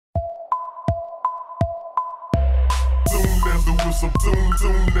whistle, doom,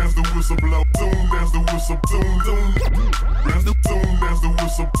 doom, there's the whistle blow, doom, there's the whistle, doom, doom, there's the doom, there's the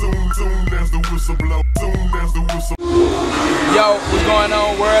whistle, doom, doom, there's the whistle blow, doom, there's the whistle. Yo, what's going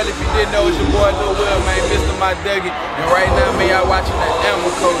on, world? If you didn't know, it's your boy Lil Will, man, Mr. My Dougie. And right now, man, y'all watching the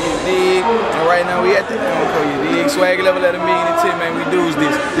Ammaco, you dig? And right now, we at the Ammaco, you dig? Swag level at 1,000,010, man, we do's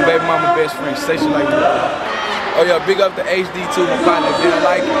this. Your baby mama best friend, say she like that. Oh, yo, big up to HD too, my partner, if you don't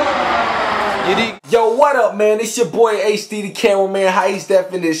like it. You dig? Yo, what up, man? It's your boy HD the cameraman, highest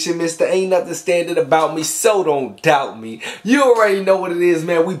definition, Mr. Ain't Nothing Standard About Me, so don't doubt me. You already know what it is,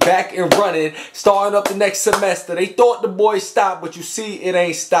 man. We back and running, starting up the next semester. They thought the boys stopped, but you see, it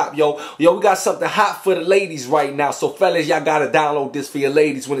ain't stopped, yo. Yo, we got something hot for the ladies right now. So, fellas, y'all gotta download this for your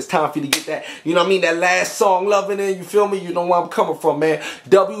ladies when it's time for you to get that, you know what I mean, that last song, Loving It, you feel me? You know where I'm coming from, man.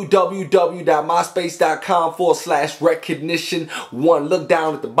 www.myspace.com/recognition1. Look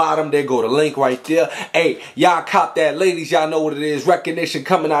down at the bottom, there go the link right there. Hey, y'all cop that. Ladies, y'all know what it is. Recognition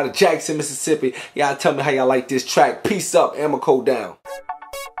coming out of Jackson, Mississippi. Y'all tell me how y'all like this track. Peace up. Ammaco down.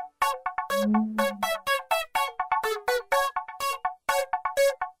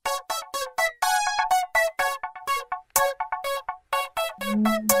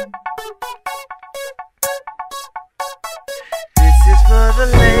 This is for the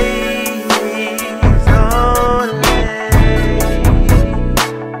ladies only.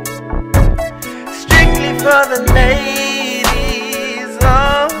 Strictly for the ladies only.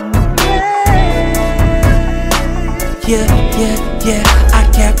 Yeah, I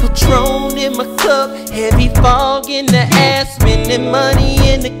got Patron in my cup, heavy fog in the ass, spending money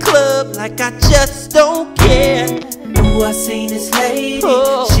in the club like I just don't care. Ooh, I seen this lady,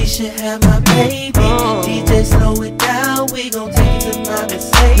 she should have my baby. DJ, slow it down, we gon' take it to my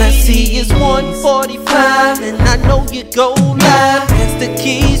Mercedes. Now see, it's 1:45, and I know you go live. Pass the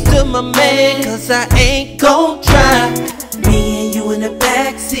keys to my man, cause I ain't gon' drive. Me and you in the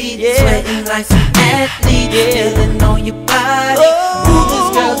backseat, sweating like some athletes, feeling on your body. Ooh, this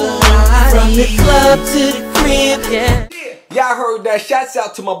girl's a hottie. From the club to the crib, Y'all heard that. Shouts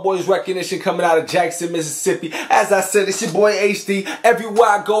out to my boys Recognition coming out of Jackson, Mississippi. As I said, it's your boy HD. Everywhere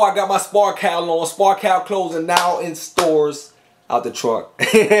I go, I got my Sparkal on. Sparkal clothing now in stores. Out the trunk.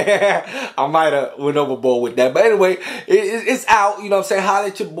 I might have went overboard with that. But anyway, it's out. You know what I'm saying? Holla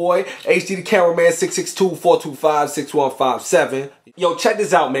at your boy. HD the cameraman, 662-425-6157. Yo, check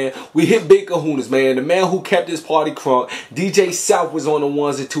this out, man. We hit big Kahunas, man. The man who kept this party crunk. DJ South was on the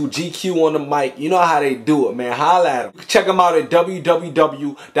ones and two. GQ on the mic. You know how they do it, man. Holla at him. Check him out at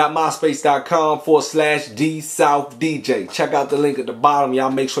www.myspace.com/DSouthDJ. Check out the link at the bottom.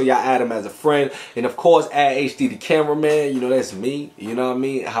 Y'all make sure y'all add him as a friend. And of course, add HD the cameraman. You know, that's me. You know what I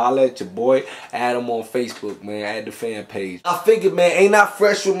mean? Holla at your boy. Add him on Facebook, man. Add the fan page. I figured, man, ain't I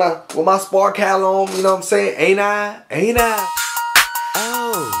fresh with my Sparkal on? You know what I'm saying? Ain't I? Ain't I?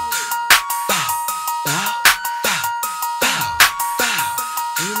 Oh, bow, bow, bow, bow, bow.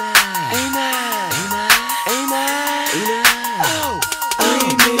 Ain't I? Ain't I? Ain't I? Ain't I? Ain't I? Oh,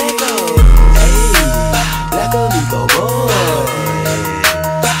 I'm Ammaco. Hey, like a Libo boy.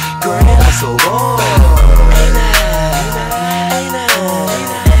 Grand so boy. Ain't I? Ain't I?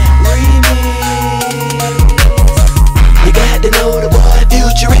 Remix. You got to know the boy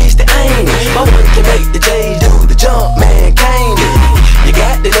futuristic ain't it? My one can make the J's do the jump, man, can't it? You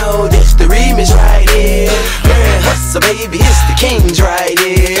got to know this the remix right here. Grand hustle, baby, it's the kings right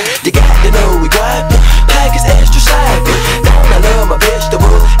here. You got to know we got it. Package extra slapping. Don't I love my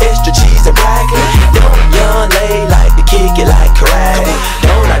vegetables, extra cheese and broccoli. Don't young lay like to kick it like karate.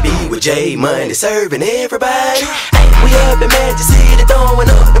 Don't I be with J Money serving everybody? Ain't we up in Magic City throwing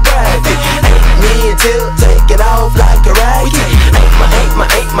up the private? Ain't me until taking off like a rocket?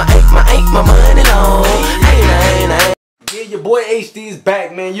 Ain't my money long. Ain't. Yeah, your boy HD is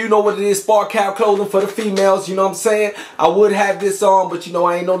back, man. You know what it is. Sparkal clothing for the females. You know what I'm saying? I would have this on, but you know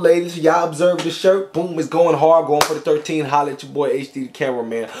I ain't no ladies. Y'all observe the shirt. Boom, it's going hard. Going for the 13. Holla at your boy HD the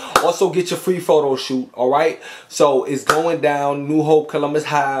cameraman. Also get your free photo shoot. All right. So it's going down. New Hope, Columbus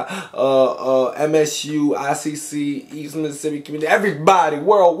High, MSU, ICC, East Mississippi Community. Everybody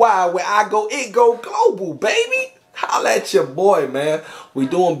worldwide. Where I go, it go global, baby. Holla at your boy, man. We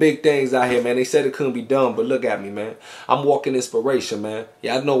doing big things out here, man. They said it couldn't be done, but look at me, man. I'm walking inspiration, man.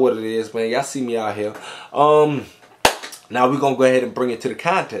 Y'all know what it is, man. Y'all see me out here. Now we're going to go ahead and bring it to the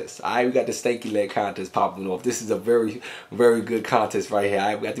contest. All right, we got the stanky leg contest popping off. This is a very, very good contest right here.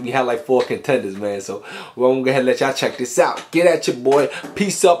 All right, we had like 4 contenders, man. So we're going to go ahead and let y'all check this out. Get at your boy.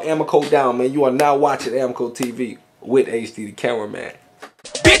 Peace up, Ammaco down, man. You are now watching Ammaco TV with HD the cameraman.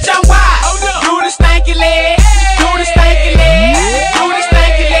 Bitch, I'm wild. Oh, no. Do the stanky leg. Do the stanky leg. Do the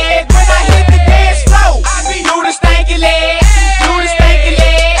stanky leg. When I hit the dance floor, I be do the stanky leg. Do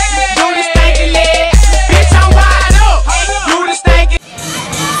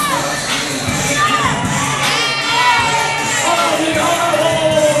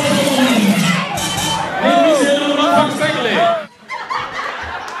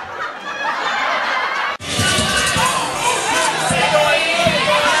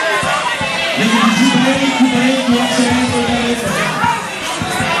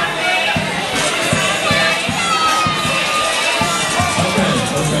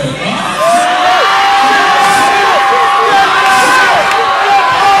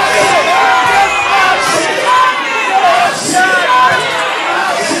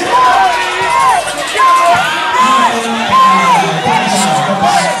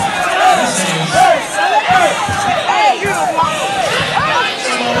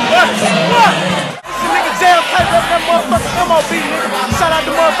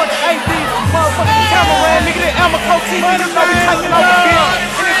Money gonna be taking over here.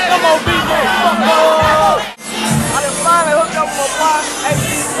 And it's MOB, motherfucker. I done finally hooked up with my boy, AC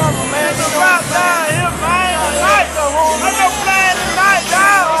Summer, man. It's a rap down here, man. Tonight, I'm gonna play tonight,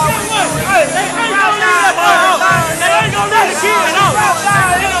 dog. Hey, they ain't gonna leave that boy out. They ain't gonna let the kid out. Rap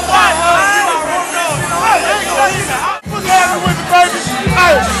down here tonight, man. Hey, they ain't gonna leave it out. What's happening with the baby?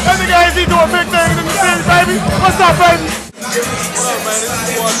 Hey, that nigga AC doing big things in the city, baby. What's up, baby? What up, man? This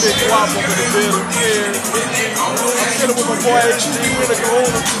is boy Big Wop up in the building. I'm chilling with my boy AC with the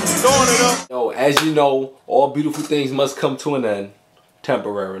Kahunas, doing it up. Yo, as you know, all beautiful things must come to an end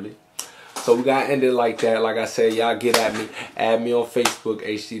temporarily. So we gotta end it like that. Like I said, y'all get at me. Add me on Facebook,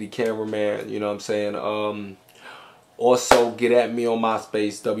 HC the Cameraman. You know what I'm saying? Also, get at me on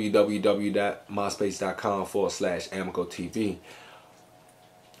MySpace, www.myspace.com/Ammaco TV.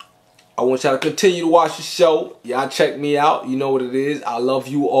 I want y'all to continue to watch the show. Y'all check me out. You know what it is. I love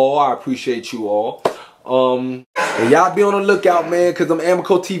you all. I appreciate you all. And y'all be on the lookout, man, because them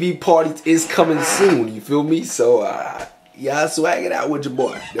Ammaco TV parties is coming soon. You feel me? So, y'all swag it out with your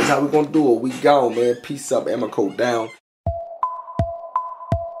boy. That's how we gonna do it. We gone, man. Peace up. Ammaco down.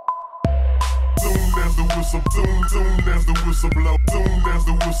 As the whistle, doom, doom, as the whistle blow, doom, as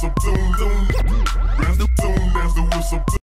the whistle, doom, doom, as the whistle.